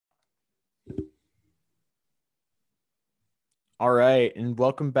All right, and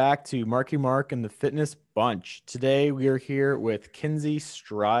welcome back to Marky Mark and the Fitness Bunch. Today we are here with Kinsey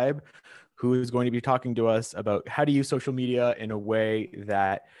Streib, who is going to be talking to us about how to use social media in a way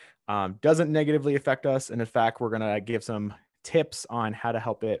that doesn't negatively affect us. And in fact, we're going to give some tips on how to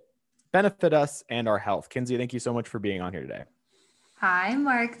help it benefit us and our health. Kinsey, thank you so much for being on here today. Hi,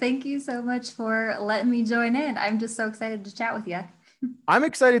 Mark. Thank you so much for letting me join in. I'm just so excited to chat with you. I'm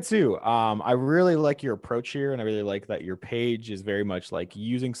excited too. I really like your approach here, and I really like that your page is very much like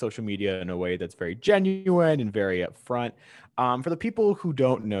using social media in a way that's very genuine and very upfront. For the people who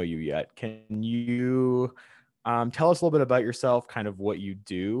don't know you yet, can you tell us a little bit about yourself, kind of what you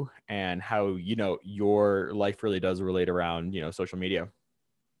do, and how your life really does relate around social media?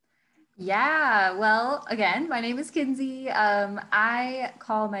 Yeah, well, again, my name is Kinsey.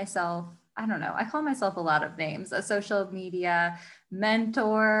 I don't know, I call myself a lot of names: a social media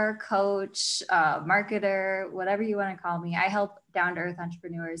mentor, coach, marketer, whatever you want to call me. I help down to earth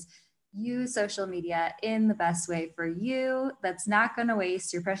entrepreneurs use social media in the best way for you, that's not going to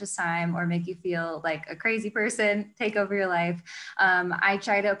waste your precious time or make you feel like a crazy person, take over your life. I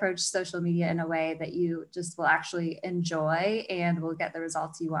try to approach social media in a way that you just will actually enjoy and will get the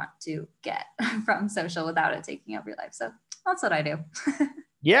results you want to get from social without it taking over your life. So that's what I do.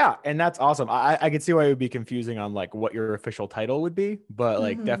 Yeah, and that's awesome. I could see why it would be confusing on like what your official title would be, but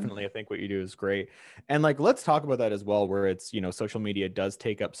like Mm-hmm. definitely I think what you do is great. And like let's talk about that as well, where it's, social media does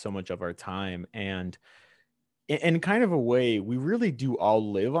take up so much of our time. And in kind of a way, we really do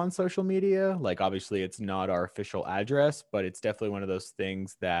all live on social media. Like obviously it's not our official address, but it's definitely one of those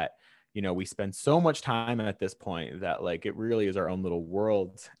things that, we spend so much time at this point that like it really is our own little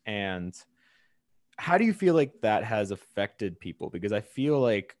world. And how do you feel like that has affected people? Because I feel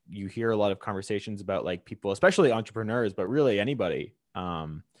like you hear a lot of conversations about like people, especially entrepreneurs, but really anybody,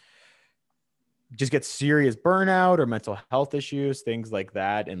 just get serious burnout or mental health issues, things like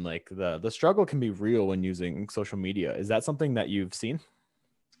that. And like the struggle can be real when using social media. Is that something that you've seen?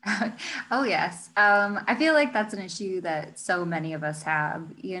 Oh, yes. I feel like that's an issue that so many of us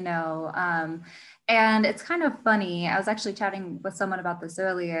have. And it's kind of funny. I was actually chatting with someone about this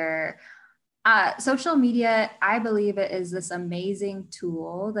earlier. Social media, I believe it is this amazing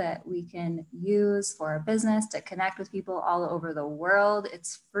tool that we can use for a business to connect with people all over the world.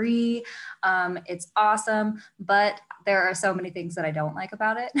 It's free, it's awesome, but there are so many things that I don't like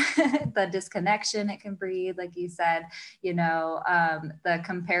about it. The disconnection it can breed, like you said, the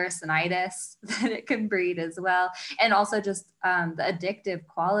comparisonitis that it can breed as well, and also just the addictive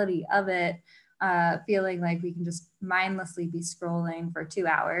quality of it, feeling like we can just mindlessly be scrolling for 2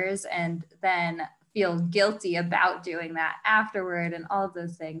 hours and then feel guilty about doing that afterward and all of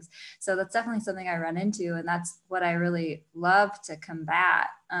those things. So that's definitely something I run into. And that's what I really love to combat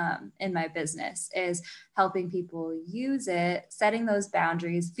in my business, is helping people use it, setting those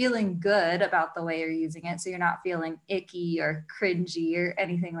boundaries, feeling good about the way you're using it. So you're not feeling icky or cringy or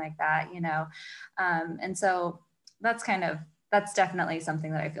anything like that. And so that's kind of that's definitely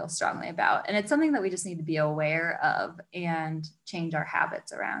something that I feel strongly about. And it's something that we just need to be aware of and change our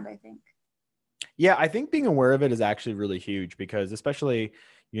habits around, I think. Yeah, I think being aware of it is actually really huge because especially,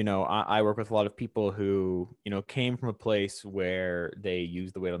 I work with a lot of people who, came from a place where they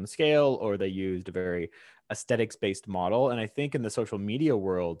used the weight on the scale or they used a very aesthetics based model. And I think in the social media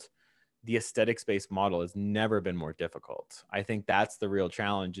world, the aesthetics based model has never been more difficult. I think that's the real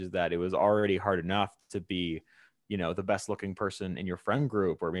challenge, is that it was already hard enough to be, the best looking person in your friend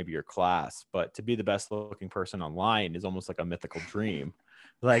group or maybe your class, but to be the best looking person online is almost like a mythical dream.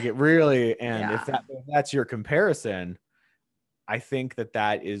 Like it really, and Yeah. if that's your comparison, I think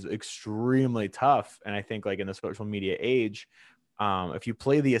that is extremely tough. And I think like in the social media age, if you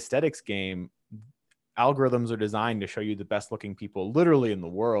play the aesthetics game, algorithms are designed to show you the best looking people literally in the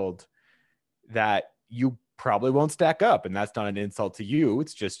world that you probably won't stack up. And that's not an insult to you.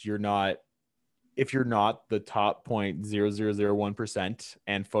 It's just if you're not the top 0.0001%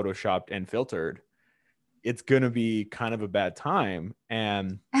 and photoshopped and filtered, it's going to be kind of a bad time.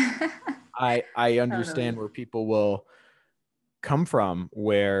 And I Totally. understand where people will come from,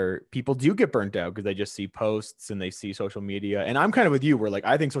 where people do get burnt out because they just see posts and they see social media. And I'm kind of with you, where like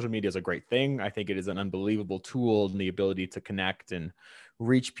I think social media is a great thing. I think it is an unbelievable tool, and the ability to connect and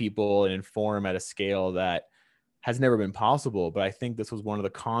reach people and inform at a scale that has never been possible. But I think this was one of the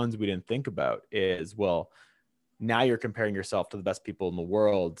cons we didn't think about, is, well, now you're comparing yourself to the best people in the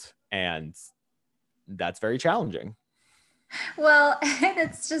world, and that's very challenging. Well, and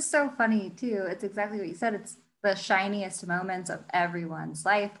it's just so funny too. It's exactly what you said. It's the shiniest moments of everyone's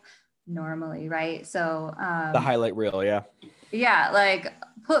life normally, right? So The highlight reel, yeah. Yeah, like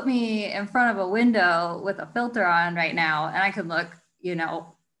put me in front of a window with a filter on right now, and I could look,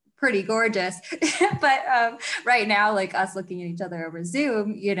 pretty gorgeous. But right now, like us looking at each other over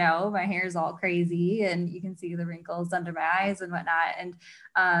Zoom, my hair's all crazy, and you can see the wrinkles under my eyes and whatnot.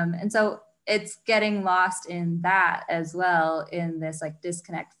 And so it's getting lost in that as well, in this like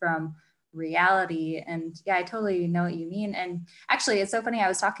disconnect from reality. And yeah, I totally know what you mean. And actually, it's so funny. I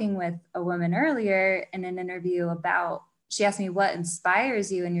was talking with a woman earlier in an interview about, she asked me what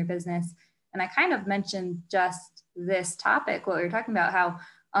inspires you in your business. And I kind of mentioned just this topic, what we were talking about, how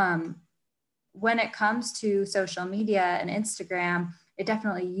um, when it comes to social media and Instagram, it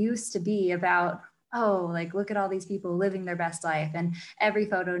definitely used to be about, oh, like look at all these people living their best life, and every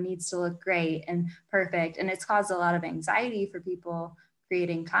photo needs to look great and perfect. And it's caused a lot of anxiety for people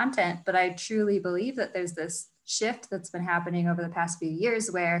creating content. But I truly believe that there's this shift that's been happening over the past few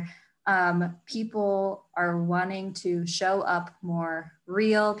years where people are wanting to show up more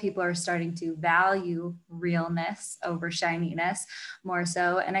real. People are starting to value realness over shininess more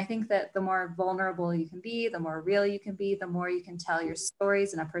so. And I think that the more vulnerable you can be, the more real you can be, the more you can tell your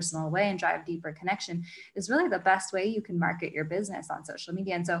stories in a personal way and drive deeper connection is really the best way you can market your business on social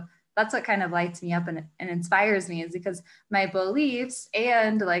media. And so that's what kind of lights me up and inspires me, is because my beliefs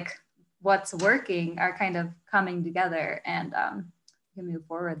and like what's working are kind of coming together, and can move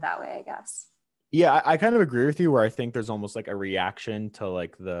forward that way, I guess. Yeah, I kind of agree with you, where I think there's almost like a reaction to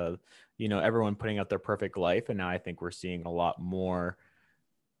like everyone putting out their perfect life. And now I think we're seeing a lot more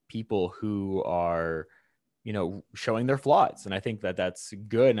people who are, showing their flaws. And I think that that's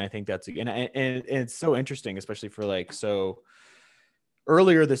good. And I think and it's so interesting, especially for like, so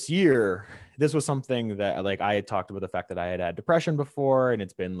earlier this year, this was something that like I had talked about, the fact that I had depression before, and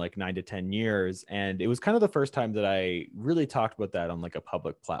it's been like 9 to 10 years. And it was kind of the first time that I really talked about that on like a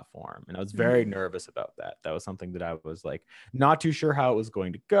public platform. And I was very nervous about that. That was something that I was like, not too sure how it was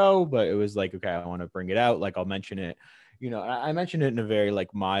going to go, but it was like, okay, I want to bring it out. Like I'll mention it, I mentioned it in a very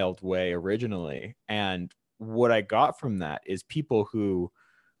like mild way originally. And what I got from that is people who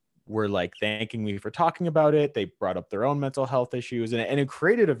were like thanking me for talking about it. They brought up their own mental health issues, and it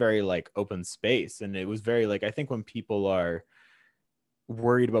created a very like open space. And it was very like, I think when people are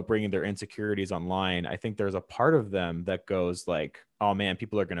worried about bringing their insecurities online, I think there's a part of them that goes like, oh man,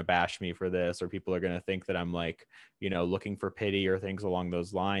 people are going to bash me for this, or people are going to think that I'm like, looking for pity or things along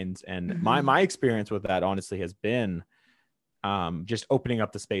those lines. And my experience with that honestly has been just opening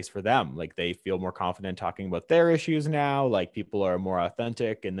up the space for them. Like they feel more confident talking about their issues now. Like people are more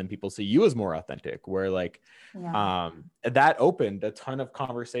authentic, and then people see you as more authentic, where like that opened a ton of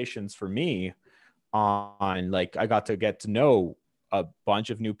conversations for me on like, I got to get to know a bunch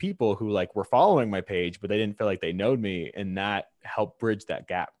of new people who like were following my page, but they didn't feel like they knowed me. And that helped bridge that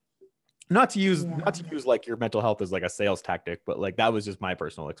gap. Not to use like your mental health as like a sales tactic, but like that was just my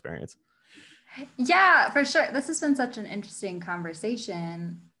personal experience. Yeah, for sure. This has been such an interesting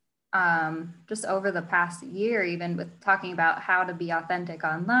conversation, just over the past year, even with talking about how to be authentic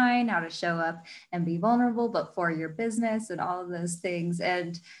online, how to show up and be vulnerable, but for your business and all of those things.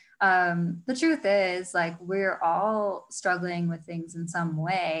 And the truth is, like, we're all struggling with things in some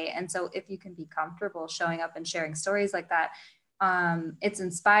way. And so if you can be comfortable showing up and sharing stories like that, it's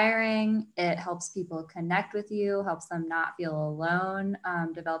inspiring. It helps people connect with you, helps them not feel alone,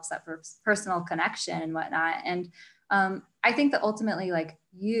 develops that personal connection and whatnot. And I think that ultimately, like,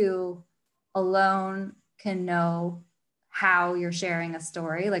 you alone can know how you're sharing a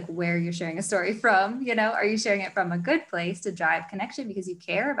story, like where you're sharing a story from. Are you sharing it from a good place to drive connection because you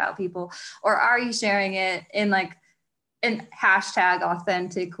care about people, or are you sharing it in like an hashtag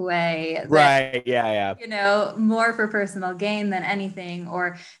authentic way that, Right. Yeah. more for personal gain than anything,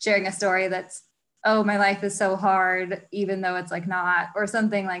 or sharing a story that's, oh, my life is so hard, even though it's like not, or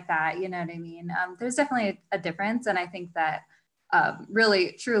something like that. You know what I mean? There's definitely a difference. And I think that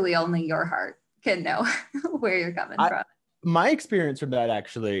really, truly only your heart can know where you're coming from. My experience from that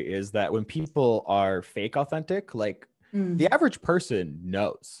actually is that when people are fake authentic, like the average person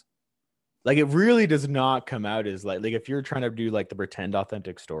knows. Like it really does not come out as like if you're trying to do like the pretend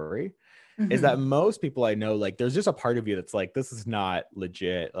authentic story, is that most people I know, like there's just a part of you that's like, this is not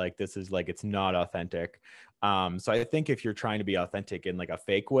legit. Like this is like, it's not authentic. So I think if you're trying to be authentic in like a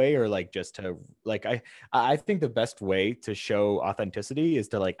fake way, or like just to like, I think the best way to show authenticity is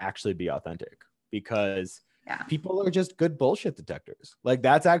to like actually be authentic, because people are just good bullshit detectors. Like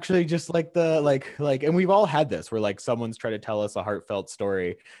that's actually just like the like, and we've all had this where like someone's trying to tell us a heartfelt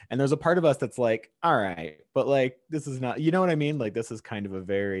story, and there's a part of us that's like, all right, but like this is not, you know what I mean? Like this is kind of a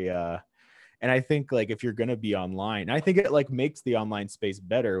very and I think like if you're gonna be online, I think it like makes the online space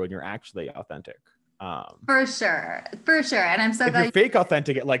better when you're actually authentic. For sure. For sure. And I'm so If you're glad. fake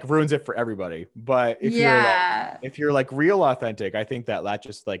authentic, it like ruins it for everybody. But Yeah. if you're like real authentic, I think that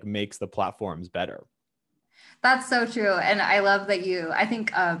just like makes the platforms better. That's so true. And I love that I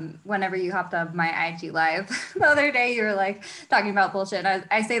think whenever you hopped up my IG live the other day, you were like talking about bullshit.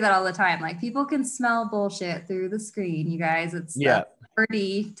 I say that all the time. Like people can smell bullshit through the screen, you guys. It's the Yeah.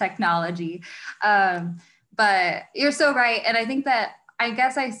 4D technology. Um, but you're so right. And I think that I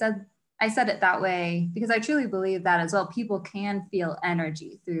guess I said it that way because I truly believe that as well. People can feel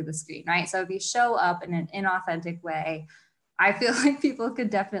energy through the screen, right? So if you show up in an inauthentic way, I feel like people could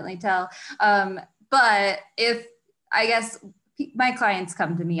definitely tell. But if I guess my clients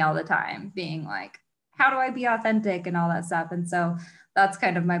come to me all the time being like, how do I be authentic and all that stuff? And so that's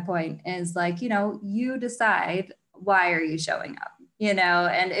kind of my point is like, you decide why are you showing up?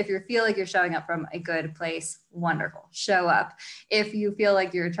 And if you feel like you're showing up from a good place, wonderful, show up. If you feel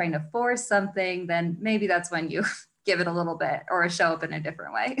like you're trying to force something, then maybe that's when you give it a little bit or show up in a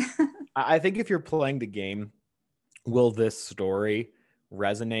different way. I think if you're playing the game, will this story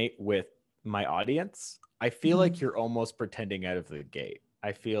resonate with my audience? I feel like you're almost pretending out of the gate.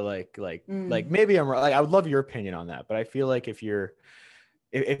 I feel like maybe I'm like, I would love your opinion on that, but I feel like if you're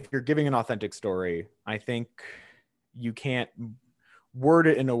giving an authentic story, I think you can't word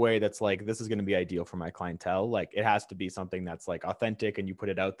it in a way that's like, this is going to be ideal for my clientele. Like it has to be something that's like authentic and you put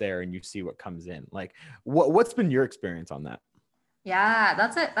it out there and you see what comes in. Like what's been your experience on that? Yeah,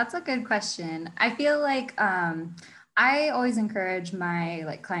 that's a good question. I feel like I always encourage my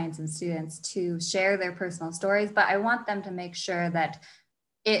like clients and students to share their personal stories, but I want them to make sure that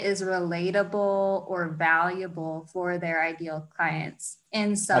it is relatable or valuable for their ideal clients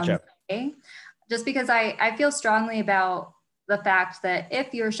in some Gotcha. way. Just because I feel strongly about the fact that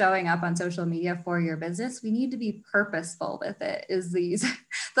if you're showing up on social media for your business, we need to be purposeful with it, is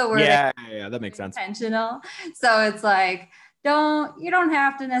the word. Yeah, that makes sense. Intentional. So it's like, you don't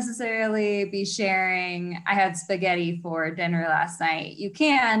have to necessarily be sharing, I had spaghetti for dinner last night. You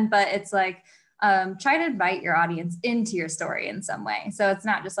can, but it's like, try to invite your audience into your story in some way. So it's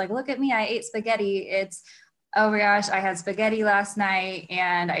not just like, look at me, I ate spaghetti. It's, oh my gosh, I had spaghetti last night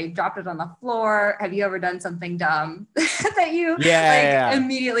and I dropped it on the floor. Have you ever done something dumb that you Yeah.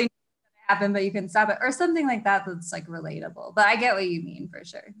 immediately happen, but you can stop it or something like that? That's like relatable, but I get what you mean for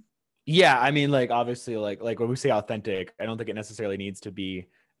sure. Yeah, I mean, like obviously, like when we say authentic, I don't think it necessarily needs to be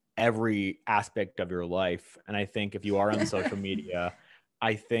every aspect of your life. And I think if you are on social media,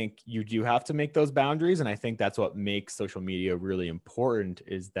 I think you do have to make those boundaries. And I think that's what makes social media really important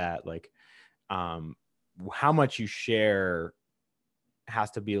is that like how much you share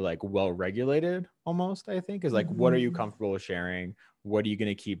has to be like well regulated almost, I think, is like what are you comfortable with sharing? What are you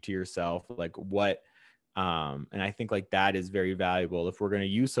going to keep to yourself? Like what and I think like that is very valuable if we're going to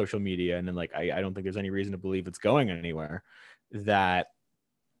use social media. And then like I don't think there's any reason to believe it's going anywhere. That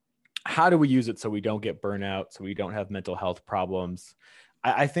how do we use it so we don't get burnout, so we don't have mental health problems?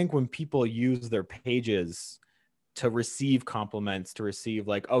 I think when people use their pages to receive compliments, to receive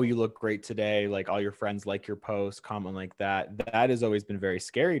like, oh, you look great today, like all your friends like your post, comment like that has always been very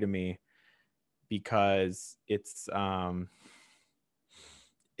scary to me because it's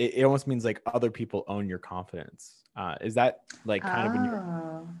it almost means like other people own your confidence. Is that like kind of in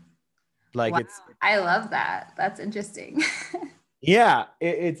your like Wow. it's I love that. That's interesting. yeah,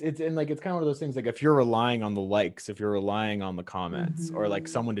 it's and like it's kind of one of those things like if you're relying on the likes, if you're relying on the comments or like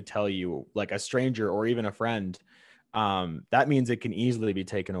someone to tell you, like a stranger or even a friend, that means it can easily be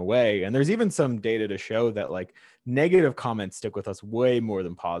taken away. And there's even some data to show that like negative comments stick with us way more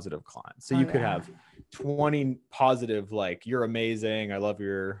than positive comments. So you could have 20 positive, like you're amazing, I love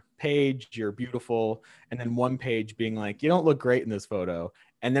your page, you're beautiful, and then one page being like, you don't look great in this photo,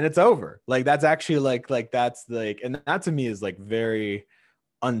 and then it's over. Like that's actually like that's like, and that to me is like very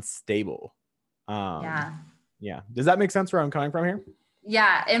unstable. Yeah. Yeah, does that make sense where I'm coming from here?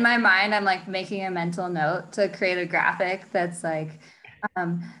 Yeah. In my mind, I'm like making a mental note to create a graphic that's like,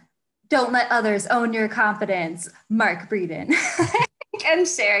 um, don't let others own your confidence, Mark Breeden. And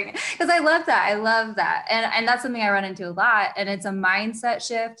sharing it because I love that. I love that. And that's something I run into a lot. And it's a mindset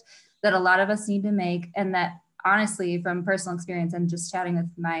shift that a lot of us need to make. And that honestly, from personal experience and just chatting with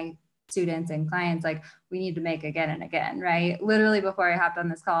my students and clients, like we need to make again and again, right? Literally before I hopped on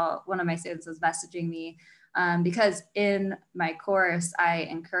this call, one of my students was messaging me because in my course, I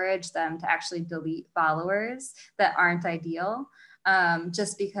encourage them to actually delete followers that aren't ideal.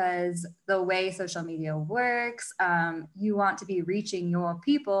 Just because the way social media works, you want to be reaching your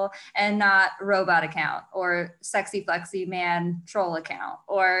people and not robot account or sexy flexy man troll account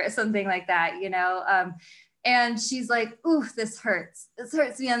or something like that, And she's like, ooh, this hurts. This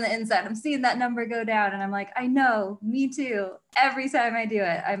hurts me on the inside. I'm seeing that number go down. And I'm like, I know, me too. Every time I do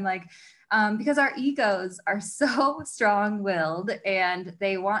it, I'm like, because our egos are so strong-willed and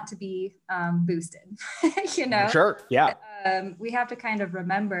they want to be boosted, you know? Sure. Yeah. We have to kind of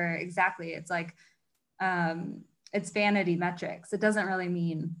remember exactly. It's like, it's vanity metrics. It doesn't really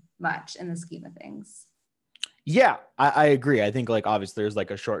mean much in the scheme of things. Yeah, I agree. I think like obviously there's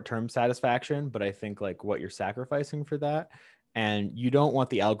like a short-term satisfaction, but I think like what you're sacrificing for that, and you don't want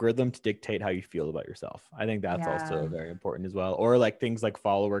the algorithm to dictate how you feel about yourself. I think that's also Yeah. very important as well. Or like things like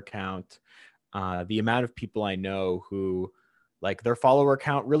follower count. The amount of people I know who like their follower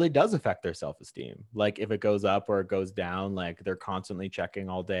count really does affect their self-esteem. Like if it goes up or it goes down, like they're constantly checking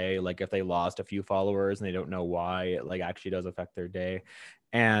all day. Like if they lost a few followers and they don't know why, it like actually does affect their day.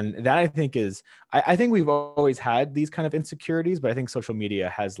 And that I think is, I think we've always had these kind of insecurities, but I think social media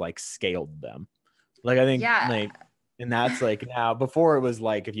has like scaled them. Like I think Yeah. like, and that's like now, before it was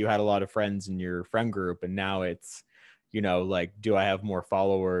like if you had a lot of friends in your friend group, and now it's, you know, like, do I have more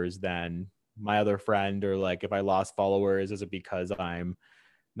followers than my other friend? Or like if I lost followers, is it because I'm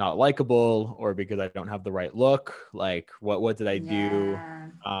not likable or because I don't have the right look? Like what did I do? Yeah.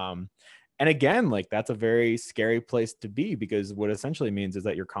 Um, and again, like that's a very scary place to be, because what essentially means is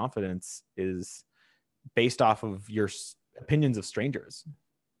that your confidence is based off of your opinions of strangers.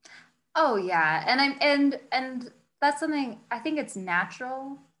 Oh yeah. And that's something I think it's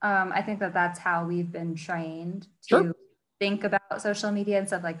natural. I think that that's how we've been trained Sure. to think about social media and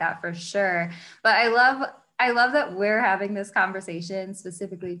stuff like that for sure. But I love that we're having this conversation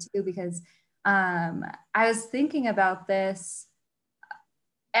specifically too, because I was thinking about this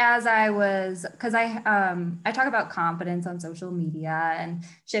as I was, because I talk about confidence on social media and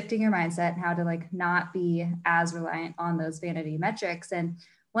shifting your mindset and how to like not be as reliant on those vanity metrics. And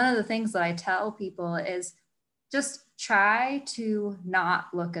one of the things that I tell people is just try to not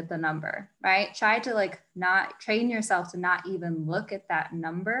look at the number, right? Try to like not train yourself to not even look at that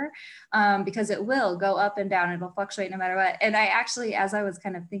number, because it will go up and down. It'll fluctuate no matter what. And I actually, as I was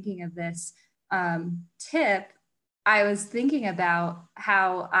kind of thinking of this tip, I was thinking about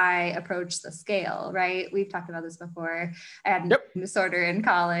how I approach the scale, right? We've talked about this before. I had an Yep. eating disorder in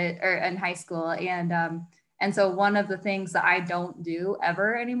college or in high school. And so one of the things that I don't do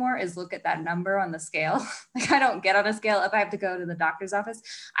ever anymore is look at that number on the scale. Like I don't get on a scale if I have to go to the doctor's office.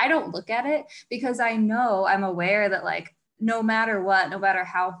 I don't look at it because I know, I'm aware that like no matter what, no matter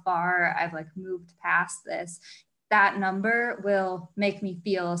how far I've like moved past this, that number will make me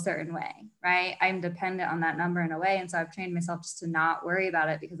feel a certain way, right? I'm dependent on that number in a way. And so I've trained myself just to not worry about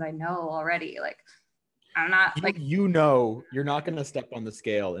it because I know already, like, I'm not like, You know, you're not going to step on the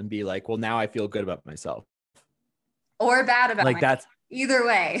scale and be like, well, now I feel good about myself. or bad about Like myself. that's, Either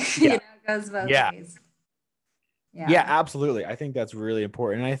way, yeah. it goes both Yeah. ways. Yeah, Yeah. absolutely. I think that's really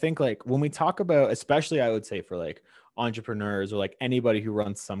important. And I think like when we talk about, especially I would say for like entrepreneurs or like anybody who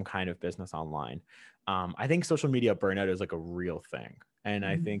runs some kind of business online, I think social media burnout is like a real thing. And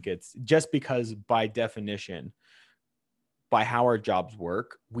I think it's just because by definition, by how our jobs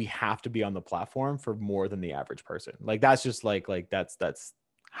work, we have to be on the platform for more than the average person. Like that's just like that's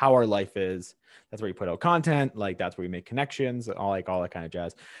how our life is. That's where you put out content. Like that's where we make connections, all that kind of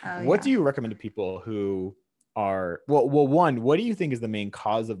jazz. Oh What yeah. do you recommend to people who are one, what do you think is the main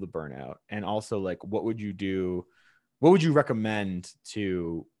cause of the burnout? And also like what would you do? What would you recommend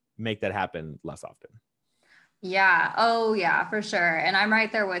to make that happen less often? Yeah. Oh, yeah, for sure. And I'm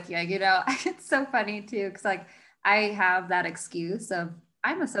right there with you. You know, it's so funny too, because like I have that excuse of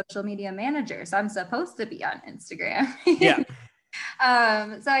I'm a social media manager, so I'm supposed to be on Instagram. Yeah.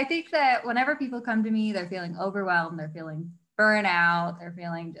 So I think that whenever people come to me, they're feeling overwhelmed, they're feeling burnout, they're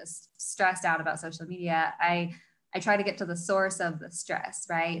feeling just stressed out about social media. I try to get to the source of the stress,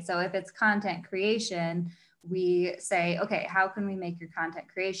 right? So if it's content creation, we say, okay, how can we make your content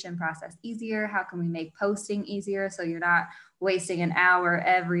creation process easier? How can we make posting easier so you're not wasting an hour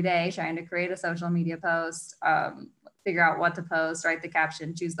every day trying to create a social media post, figure out what to post, write the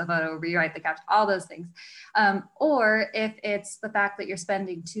caption, choose the photo, rewrite the caption, all those things. Or if it's the fact that you're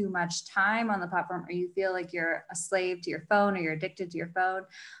spending too much time on the platform or you feel like you're a slave to your phone or you're addicted to your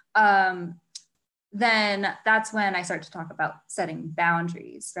phone, then that's when I start to talk about setting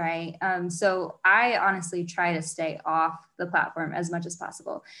boundaries, right? So I honestly try to stay off the platform as much as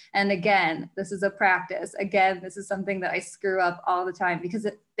possible. And again, this is a practice. Again, this is something that I screw up all the time because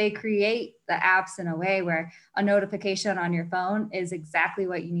they create the apps in a way where a notification on your phone is exactly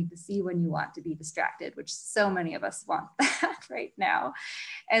what you need to see when you want to be distracted, which so many of us want that right now.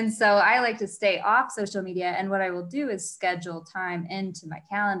 And so I like to stay off social media. And what I will do is schedule time into my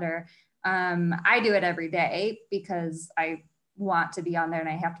calendar I do it every day because I want to be on there and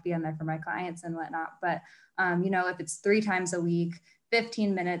I have to be on there for my clients and whatnot. But, if it's 3 times a week,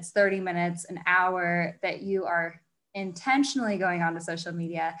 15 minutes, 30 minutes, an hour that you are intentionally going onto social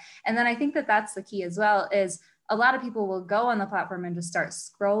media. And then I think that that's the key as well, is a lot of people will go on the platform and just start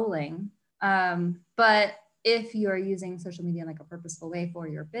scrolling. But if you are using social media in like a purposeful way for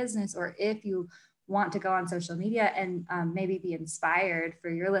your business, or if you want to go on social media and maybe be inspired for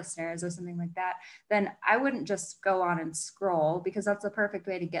your listeners or something like that, then I wouldn't just go on and scroll, because that's a perfect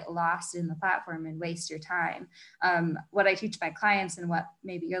way to get lost in the platform and waste your time. What I teach my clients and what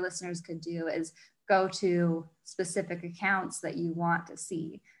maybe your listeners could do is go to specific accounts that you want to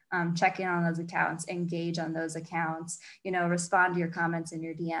see. Check in on those accounts, engage on those accounts, respond to your comments in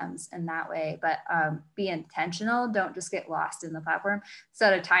your DMs in that way. But be intentional. Don't just get lost in the platform.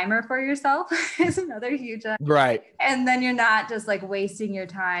 Set a timer for yourself is another huge one. Right. And then you're not just like wasting your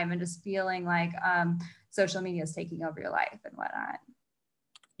time and just feeling like social media is taking over your life and whatnot.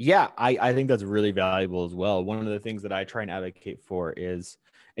 Yeah, I think that's really valuable as well. One of the things that I try and advocate for is,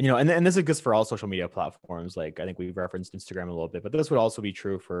 and this is good for all social media platforms. Like, I think we've referenced Instagram a little bit, but this would also be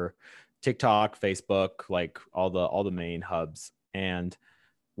true for TikTok, Facebook, like all the main hubs. And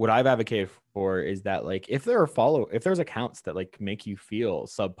what I've advocated for is that, like, if there's accounts that like make you feel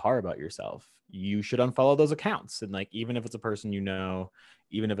subpar about yourself, you should unfollow those accounts. And like, even if it's a person,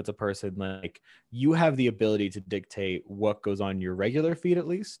 even if it's a person, like, you have the ability to dictate what goes on your regular feed at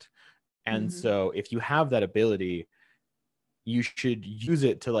least. And so if you have that ability, you should use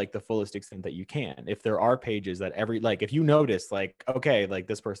it to like the fullest extent that you can. If there are pages that if you notice, like, okay, like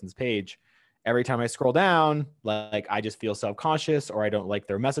this person's page, every time I scroll down, like I just feel self-conscious, or I don't like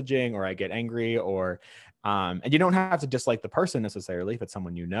their messaging, or I get angry, or and you don't have to dislike the person necessarily if it's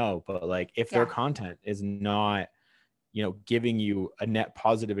someone but like if their content is not, giving you a net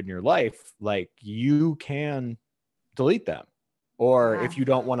positive in your life, like you can delete them. Or if you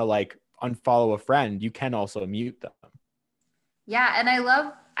don't want to like unfollow a friend, you can also mute them. Yeah. And I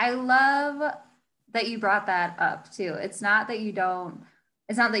love that you brought that up too. It's not that you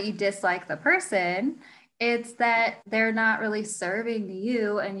dislike the person. It's that they're not really serving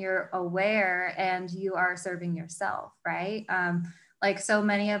you, and you're aware and you are serving yourself. Right. Like so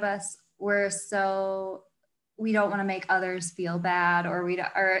many of us, we don't want to make others feel bad,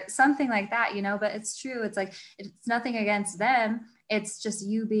 or something like that, but it's true. It's like, it's nothing against them. It's just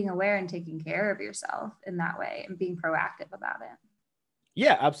you being aware and taking care of yourself in that way and being proactive about it.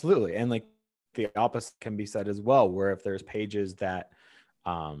 Yeah, absolutely. And like the opposite can be said as well, where if there's pages that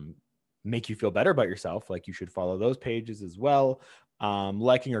make you feel better about yourself, like you should follow those pages as well.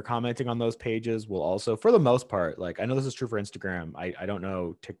 Liking or commenting on those pages will also, for the most part, like I know this is true for Instagram. I don't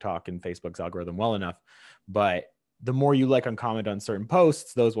know TikTok and Facebook's algorithm well enough, but the more you like and comment on certain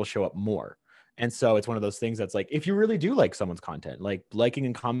posts, those will show up more. And so it's one of those things that's like, if you really do like someone's content, like liking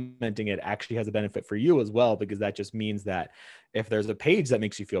and commenting it actually has a benefit for you as well, because that just means that if there's a page that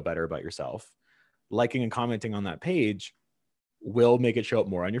makes you feel better about yourself, liking and commenting on that page will make it show up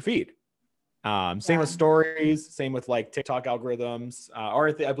more on your feed. Same with stories, same with like TikTok algorithms,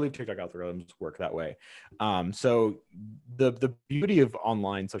 I believe TikTok algorithms work that way. So the beauty of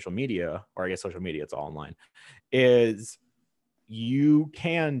online social media, or I guess social media, it's all online, is you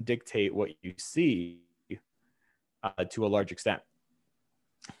can dictate what you see to a large extent.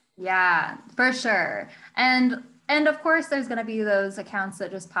 Yeah, for sure. And of course there's going to be those accounts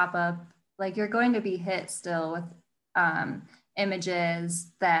that just pop up. Like, you're going to be hit still with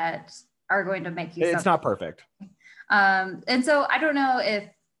images that are going to make you It's not perfect. And so I don't know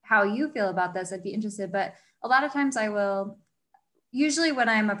how you feel about this. I'd be interested, but a lot of times usually when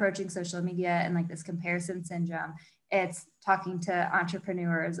I'm approaching social media and like this comparison syndrome, it's talking to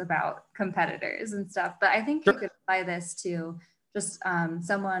entrepreneurs about competitors and stuff. But I think you could apply this to just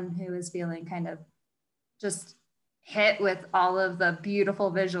someone who is feeling kind of just hit with all of the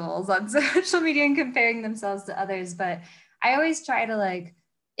beautiful visuals on social media and comparing themselves to others. But I always try to, like,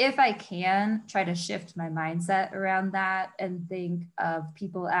 if I can, try to shift my mindset around that and think of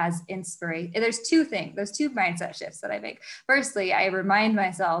people as inspiration. There's two mindset shifts that I make. Firstly, I remind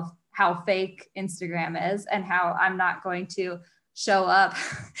myself how fake Instagram is and how I'm not going to show up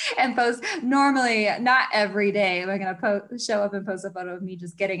and post. Normally, not every day am I going to show up and post a photo of me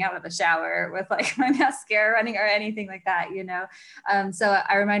just getting out of the shower with like my mascara running or anything like that, So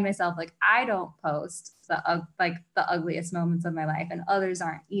I remind myself, like, I don't post the ugliest moments of my life, and others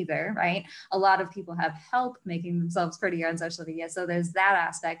aren't either, right? A lot of people have help making themselves prettier on social media, so there's that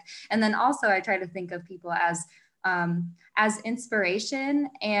aspect. And then also I try to think of people as inspiration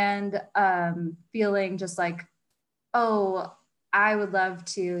and feeling just like, oh, I would love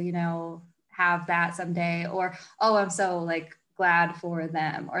to, have that someday, or, oh, I'm so like glad for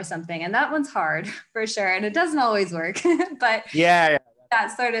them or something. And that one's hard for sure. And it doesn't always work, but Yeah.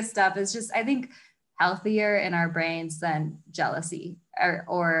 that sort of stuff is just, I think, healthier in our brains than jealousy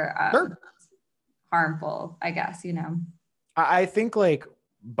or Sure. harmful, I guess. I think like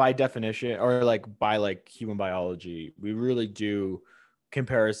by definition or like by like human biology, we really do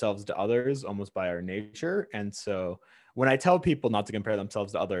compare ourselves to others almost by our nature. And so when I tell people not to compare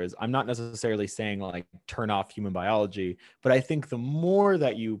themselves to others, I'm not necessarily saying like turn off human biology, but I think the more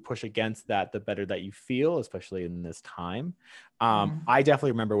that you push against that, the better that you feel, especially in this time. I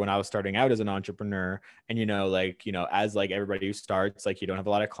definitely remember when I was starting out as an entrepreneur, and as like everybody who starts, like you don't have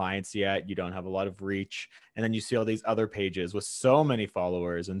a lot of clients yet, you don't have a lot of reach, and then you see all these other pages with so many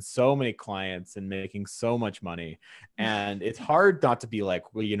followers and so many clients and making so much money. And it's hard not to be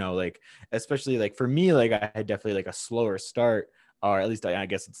like, well, like, especially like for me, like I had definitely like a slower start, or at least I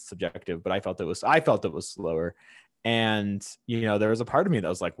guess it's subjective, but I felt it was slower. And, there was a part of me that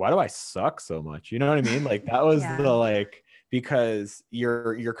was like, why do I suck so much? You know what I mean? Like that was the Yeah. like, because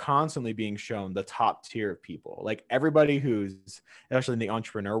you're constantly being shown the top tier of people, like everybody who's, especially in the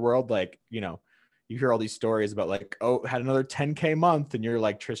entrepreneur world, like, you hear all these stories about like, oh, had another 10K month, and you're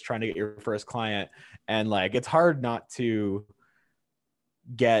like just trying to get your first client. And like, it's hard not to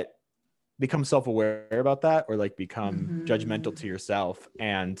become self-aware about that, or like become judgmental to yourself.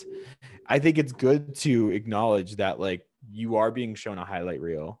 And I think it's good to acknowledge that like you are being shown a highlight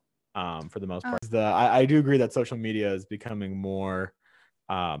reel, for the most part. I do agree that social media is becoming more,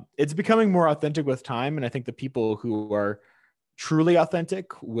 it's becoming more authentic with time. And I think the people who are truly authentic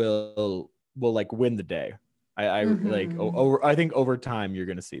will like win the day. I like over, I think over time you're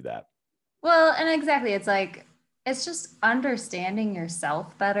going to see that. Well, and exactly. It's like, it's just understanding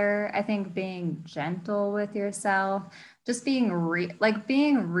yourself better. I think being gentle with yourself, just being real, like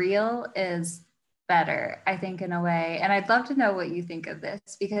being real is better, I think, in a way. And I'd love to know what you think of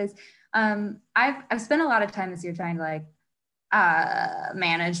this, because I've spent a lot of time this year trying to like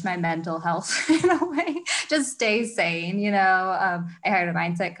manage my mental health in a way, just stay sane. I hired a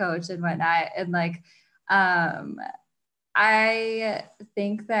mindset coach and whatnot. And like, um, I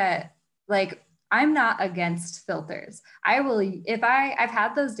think that like I'm not against filters. I will, if I've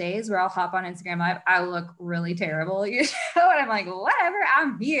had those days where I'll hop on Instagram Live, I look really terrible, and I'm like, whatever,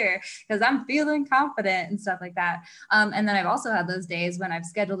 I'm here because I'm feeling confident and stuff like that. And then I've also had those days when I've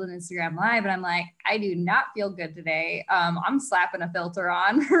scheduled an Instagram Live and I'm like, I do not feel good today. I'm slapping a filter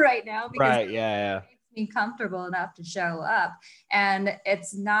on right now because Right. Yeah. me comfortable enough to show up. And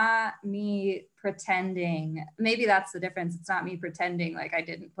it's not me pretending. Maybe that's the difference. It's not me pretending like I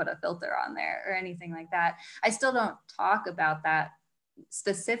didn't put a filter on there or anything like that. I still don't talk about that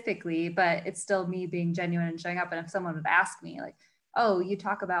specifically, but it's still me being genuine and showing up. And if someone would ask me like, oh, you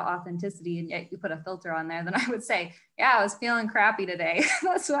talk about authenticity and yet you put a filter on there, then I would say, yeah, I was feeling crappy today.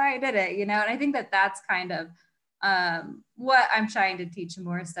 That's why I did it, And I think that that's kind of what I'm trying to teach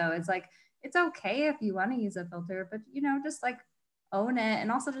more. So it's like, it's okay if you want to use a filter, but just like own it,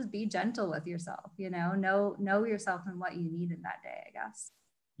 and also just be gentle with yourself, know yourself and what you need in that day, I guess.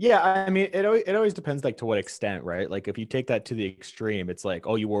 Yeah, I mean, it always depends, like to what extent, right? Like if you take that to the extreme, it's like,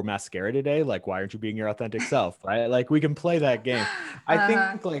 oh, you wore mascara today, like why aren't you being your authentic self, right? Like we can play that game. I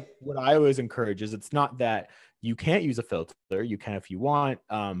think like what I always encourage is it's not that you can't use a filter, you can if you want,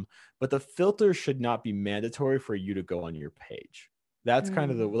 but the filter should not be mandatory for you to go on your page. That's kind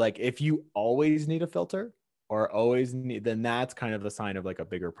of the, like, if you always need a filter or always need, then that's kind of a sign of like a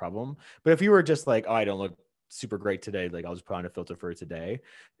bigger problem. But if you were just like, oh, I don't look super great today, like I'll just put on a filter for today,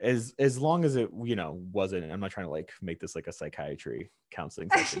 as long as it wasn't, I'm not trying to like make this like a psychiatry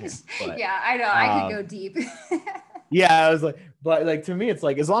counseling session here, but yeah, I know, I could go deep. yeah, I was like, but like to me it's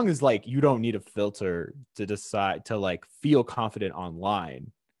like, as long as like you don't need a filter to decide to like feel confident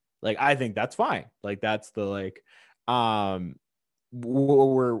online, like I think that's fine. Like that's the like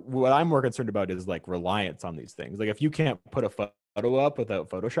what I'm more concerned about is like reliance on these things. Like if you can't put a photo up without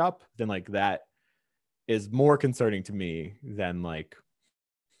Photoshop, then like that is more concerning to me than like,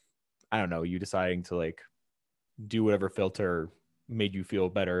 I don't know, you deciding to like do whatever filter made you feel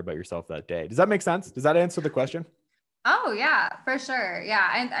better about yourself that day. Does that make sense? Does that answer the question? Oh yeah, for sure.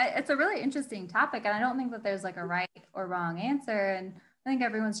 Yeah, and it's a really interesting topic, and I don't think that there's like a right or wrong answer, and I think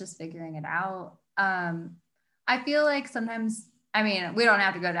everyone's just figuring it out. I feel like sometimes, I mean, we don't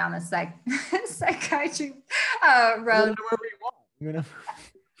have to go down the psychiatry road. Whatever you want, you know?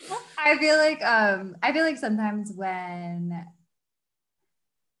 I feel like sometimes when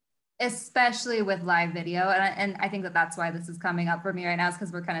especially with live video. And I think that that's why this is coming up for me right now, is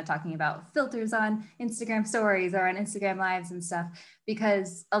because we're kind of talking about filters on Instagram stories or on Instagram lives and stuff,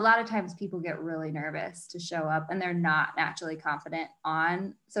 because a lot of times people get really nervous to show up and they're not naturally confident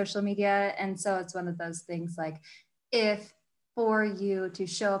on social media. And so it's one of those things like, if for you to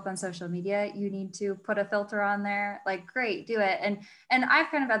show up on social media, you need to put a filter on there, like, great, do it. And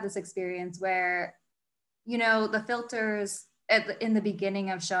I've kind of had this experience where, you know, the filters in the beginning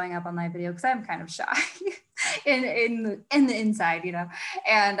of showing up on live video, because I'm kind of shy in the inside, you know,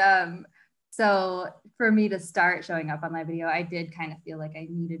 and so for me to start showing up on live video, I did kind of feel like I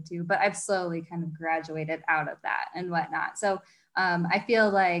needed to, but I've slowly kind of graduated out of that and whatnot. So I feel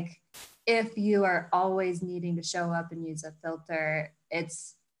like if you are always needing to show up and use a filter,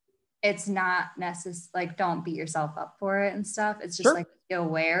 it's not necessary. Like, don't beat yourself up for it and stuff. It's just like, be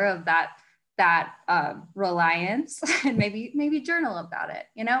aware of that reliance, and maybe journal about it,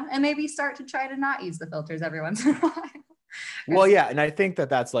 you know, and maybe start to try to not use the filters every once in a while. Well, yeah. And I think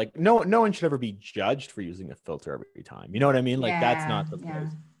that's like, no one should ever be judged for using a filter every time. You know what I mean? Like, that's not the place.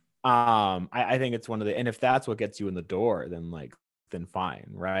 I think it's one of the, and if that's what gets you in the door, then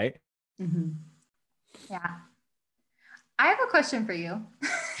fine. Right. Mm-hmm. Yeah. I have a question for you.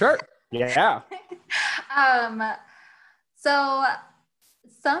 Sure. Yeah. So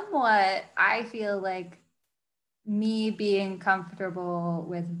somewhat, I feel like me being comfortable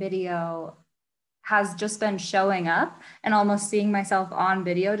with video has just been showing up and almost seeing myself on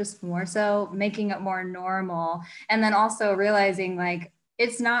video, just more so, making it more normal. And then also realizing, like,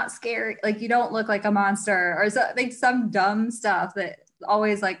 it's not scary. Like, you don't look like a monster, or so, like some dumb stuff that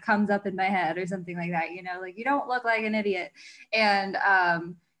always like comes up in my head or something like that, you know, like, you don't look like an idiot. And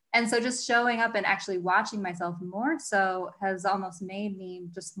so just showing up and actually watching myself more so has almost made me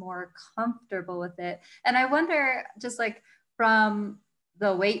just more comfortable with it. And I wonder, just like from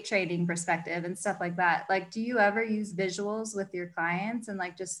the weight training perspective and stuff like that, like, do you ever use visuals with your clients and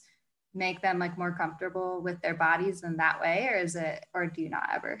like just make them like more comfortable with their bodies in that way? Or do you not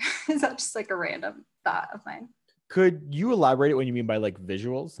ever? Is that just like a random thought of mine? Could you elaborate what you mean by like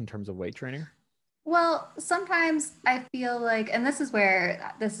visuals in terms of weight training? Well, sometimes I feel like, and this is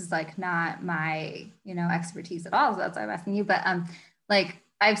where this is like not my, you know, expertise at all. So that's why I'm asking you. But like,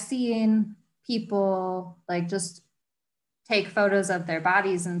 I've seen people like just take photos of their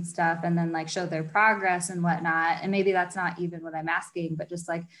bodies and stuff and then like show their progress and whatnot. And maybe that's not even what I'm asking, but just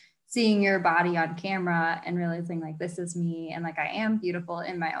like seeing your body on camera and realizing like, this is me, and like, I am beautiful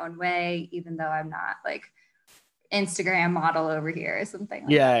in my own way, even though I'm not like Instagram model over here or something like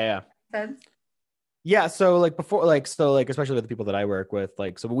that. Yeah. Sense? Yeah. So like before, especially with the people that I work with,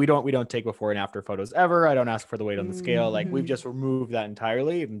 like, so we don't take before and after photos ever. I don't ask for the weight on the scale. Like, we've just removed that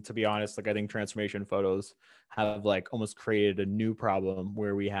entirely. And to be honest, like, I think transformation photos have like almost created a new problem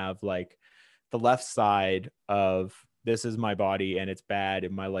where we have like the left side of, this is my body and it's bad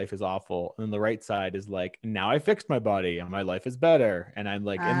and my life is awful. And then the right side is like, now I fixed my body and my life is better. And I'm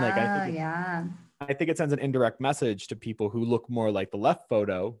like, I think it sends an indirect message to people who look more like the left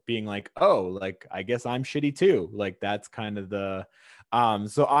photo, being like, oh, like, I guess I'm shitty too. Like, that's kind of the,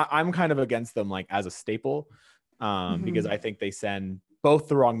 so I'm kind of against them, like, as a staple, because I think they send both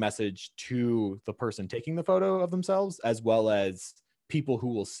the wrong message to the person taking the photo of themselves, as well as people who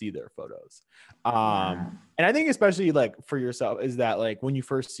will see their photos. And I think especially like for yourself is that like when you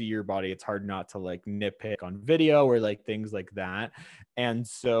first see your body, it's hard not to like nitpick on video or like things like that. And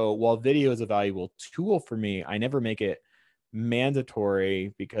so while video is a valuable tool for me, I never make it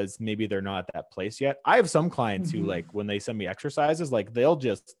mandatory because maybe they're not at that place yet. I have some clients who like when they send me exercises, like they'll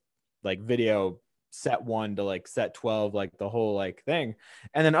just like video set 1 to like set 12, like the whole like thing.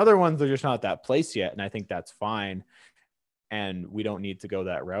 And then other ones, they're just not at that place yet. And I think that's fine. And we don't need to go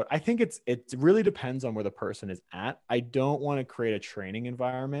that route. I think it really depends on where the person is at. I don't want to create a training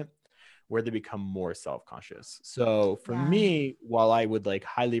environment where they become more self-conscious. So for me, while I would like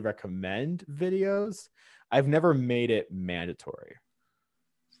highly recommend videos, I've never made it mandatory.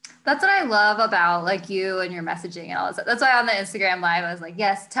 That's what I love about like you and your messaging and all this. That's why on the Instagram live, I was like,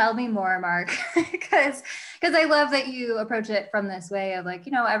 yes, tell me more, Mark. because I love that you approach it from this way of like,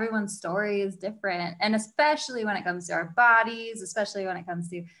 you know, everyone's story is different. And especially when it comes to our bodies, especially when it comes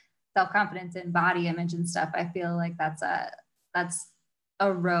to self-confidence and body image and stuff, I feel like that's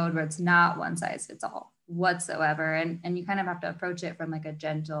a road where it's not one size fits all whatsoever. And you kind of have to approach it from like a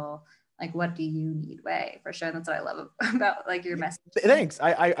gentle, like, what do you need way, for sure. That's what I love about like your message. Thanks.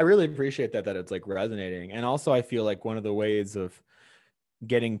 I really appreciate that it's like resonating. And also I feel like one of the ways of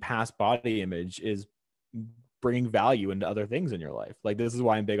getting past body image is bringing value into other things in your life. Like, this is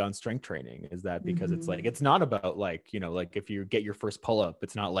why I'm big on strength training, is that because it's like, it's not about like, you know, like if you get your first pull up,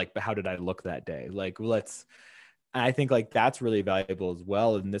 it's not like, but how did I look that day? Like, and I think like that's really valuable as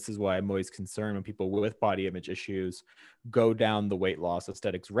well. And this is why I'm always concerned when people with body image issues go down the weight loss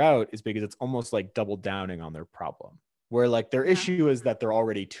aesthetics route, is because it's almost like double downing on their problem, where like their issue is that they're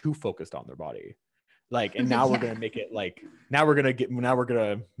already too focused on their body. Like, and now we're going to make it like, now we're going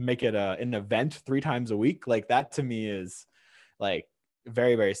to make it an event 3 times a week. Like, that to me is like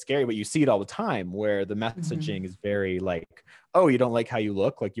very, very scary, but you see it all the time where the messaging is very like, oh, you don't like how you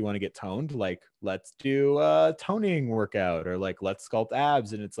look, like you want to get toned, like let's do a toning workout, or like let's sculpt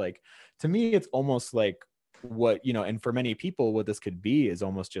abs. And it's like, to me, it's almost like what, you know, and for many people, what this could be is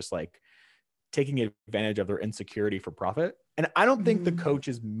almost just like taking advantage of their insecurity for profit. And I don't think the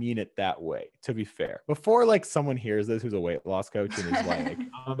coaches mean it that way, to be fair. Before like someone hears this who's a weight loss coach and is like,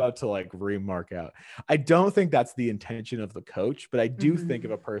 I'm about to like remark out, I don't think that's the intention of the coach. But I do think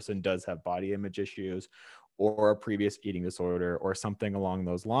if a person does have body image issues or a previous eating disorder or something along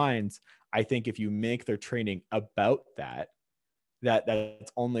those lines, I think if you make their training about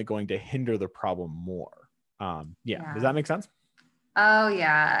that's only going to hinder the problem more. Does that make sense? Oh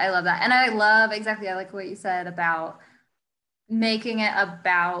yeah, I love that. And I like what you said about making it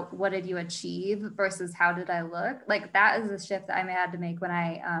about what did you achieve versus how did I look. Like, that is a shift that I had to make when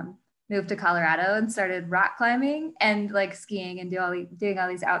I moved to Colorado and started rock climbing and like skiing and doing all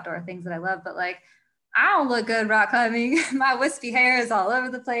these outdoor things that I love. But like, I don't look good rock climbing. My wispy hair is all over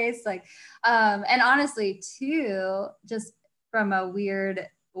the place. Like, and honestly too, just from a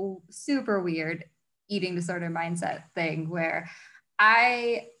super weird eating disorder mindset thing where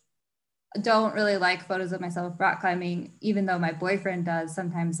I don't really like photos of myself rock climbing, even though my boyfriend does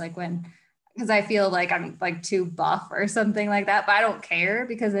sometimes, like because I feel like I'm like too buff or something like that, but I don't care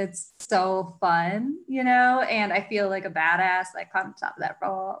because it's so fun, you know, and I feel like a badass, like on top of that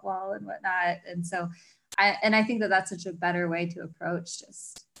wall and whatnot. And so I think that that's such a better way to approach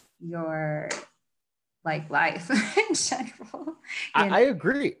just your like life in general. I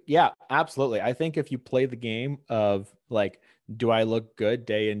agree. Yeah, absolutely. I think if you play the game of like, do I look good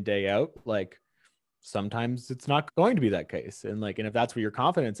day in, day out? Like, sometimes it's not going to be that case. And like, and if that's where your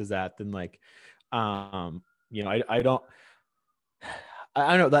confidence is at, then like, you know, I don't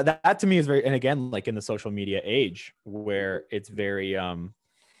know, that to me is very, and again, like in the social media age where it's very,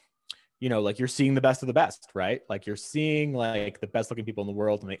 you know, like you're seeing the best of the best, right? Like you're seeing like the best looking people in the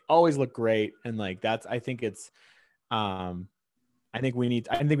world and they always look great. And like, I think we need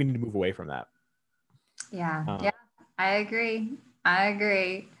to move away from that. Yeah, I agree.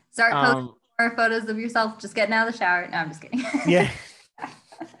 Start posting more photos of yourself just getting out of the shower. No, I'm just kidding. Yeah.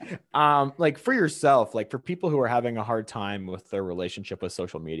 Like for yourself, like for people who are having a hard time with their relationship with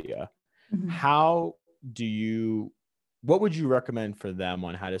social media, what would you recommend for them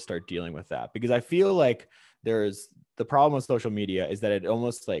on how to start dealing with that? Because I feel like there's the problem with social media is that it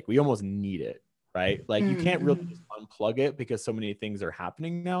almost like we almost need it, right? Like you can't really just unplug it because so many things are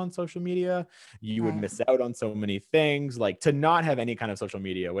happening now on social media. You would miss out on so many things. Like to not have any kind of social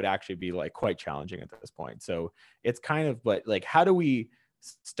media would actually be like quite challenging at this point. So it's kind of, but like, how do we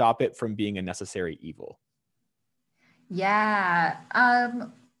stop it from being a necessary evil? Yeah.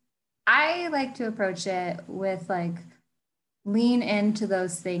 I like to approach it with like, lean into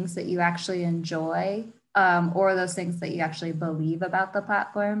those things that you actually enjoy, or those things that you actually believe about the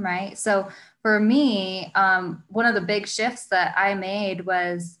platform, right? So for me, one of the big shifts that I made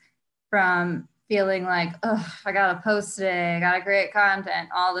was from feeling like, oh, I gotta post today, I gotta create content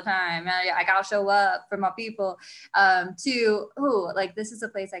all the time, I gotta show up for my people, to, oh, like this is a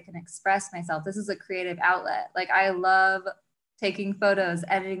place I can express myself. This is a creative outlet. Like I love taking photos,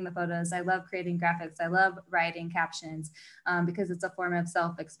 editing the photos. I love creating graphics. I love writing captions, because it's a form of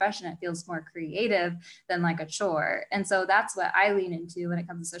self-expression. It feels more creative than like a chore. And so that's what I lean into when it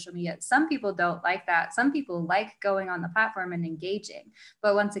comes to social media. Some people don't like that. Some people like going on the platform and engaging.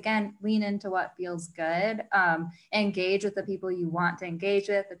 But once again, lean into what feels good. Engage with the people you want to engage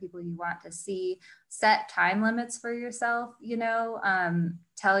with, the people you want to see. Set time limits for yourself, you know,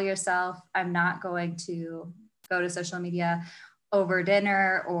 tell yourself, I'm not going to go to social media over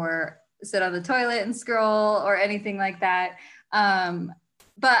dinner or sit on the toilet and scroll or anything like that.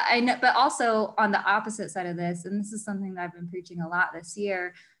 But also on the opposite side of this, and this is something that I've been preaching a lot this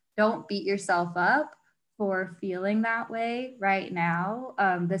year, don't beat yourself up for feeling that way right now.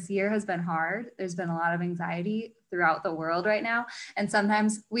 This year has been hard. There's been a lot of anxiety throughout the world right now. And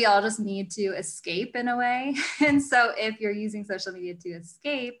sometimes we all just need to escape in a way. And so if you're using social media to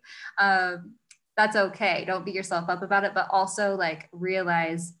escape, that's okay. Don't beat yourself up about it, but also like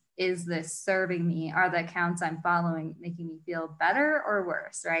realize is this serving me? Are the accounts I'm following making me feel better or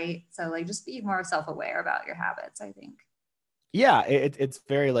worse? Right. So like just be more self-aware about your habits, I think. Yeah, it's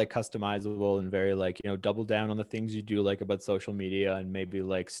very like customizable and very like, double down on the things you do like about social media and maybe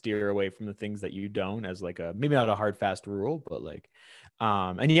like steer away from the things that you don't, as like a, maybe not a hard fast rule, but like,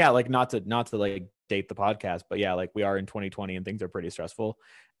 and yeah, like not to like date the podcast, but yeah, like we are in 2020 and things are pretty stressful,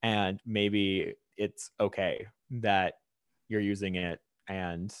 and maybe it's okay that you're using it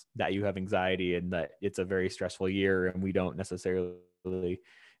and that you have anxiety and that it's a very stressful year, and we don't necessarily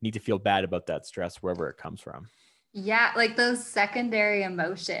need to feel bad about that stress wherever it comes from. Yeah, like those secondary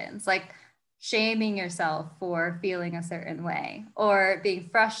emotions, like shaming yourself for feeling a certain way or being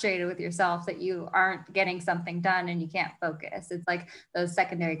frustrated with yourself that you aren't getting something done and you can't focus. It's like those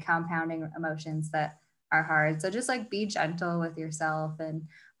secondary compounding emotions that are hard. So just like be gentle with yourself, and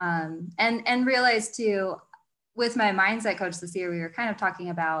realize too, with my mindset coach this year, we were kind of talking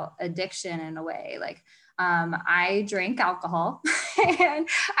about addiction in a way. Like I drink alcohol and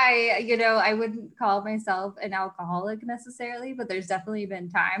I wouldn't call myself an alcoholic necessarily, but there's definitely been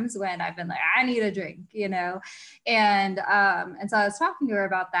times when I've been like, I need a drink, and so I was talking to her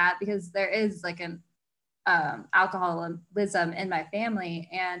about that because there is like an alcoholism in my family.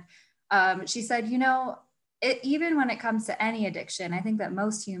 And she said, even when it comes to any addiction, I think that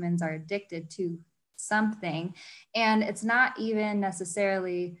most humans are addicted to something. And it's not even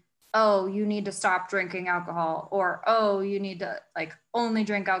necessarily, oh, you need to stop drinking alcohol, or, oh, you need to like only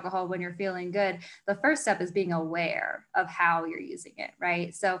drink alcohol when you're feeling good. The first step is being aware of how you're using it,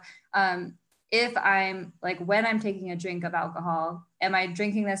 right? So if I'm like, when I'm taking a drink of alcohol, am I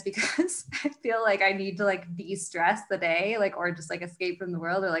drinking this because I feel like I need to like de-stress the day, like, or just like escape from the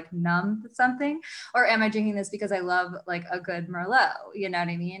world or like numb something? Or am I drinking this because I love like a good Merlot? You know what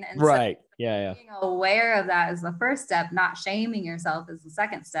I mean? And so Right. Yeah. being aware of that is the first step, not shaming yourself is the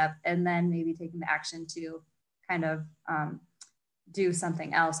second step. And then maybe taking the action to kind of do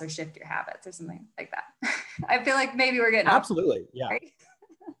something else or shift your habits or something like that. I feel like maybe we're getting off. Absolutely. Yeah. Right?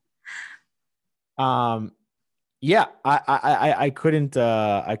 Um, yeah, I couldn't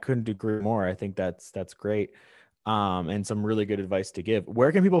agree more. I think that's great. And some really good advice to give.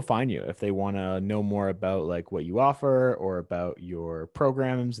 Where can people find you if they want to know more about like what you offer or about your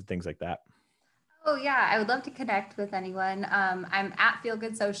programs and things like that? Oh yeah, I would love to connect with anyone. I'm at Feel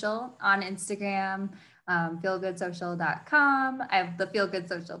Good Social on Instagram, feelgoodsocial.com. I have the Feel Good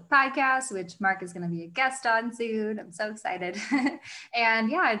Social podcast, which Mark is going to be a guest on soon. I'm so excited. And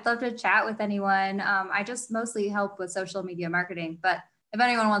yeah, I'd love to chat with anyone. I just mostly help with social media marketing, but if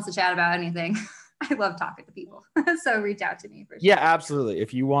anyone wants to chat about anything, I love talking to people. So reach out to me for Yeah, sure. absolutely.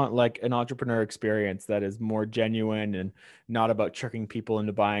 If you want like an entrepreneur experience that is more genuine and not about tricking people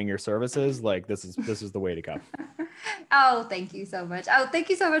into buying your services, like this is the way to go. Oh, thank you so much. Oh, thank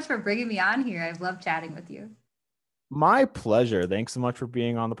you so much for bringing me on here. I've loved chatting with you. My pleasure. Thanks so much for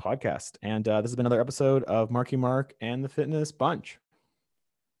being on the podcast. And this has been another episode of Marky Mark and the Fitness Bunch.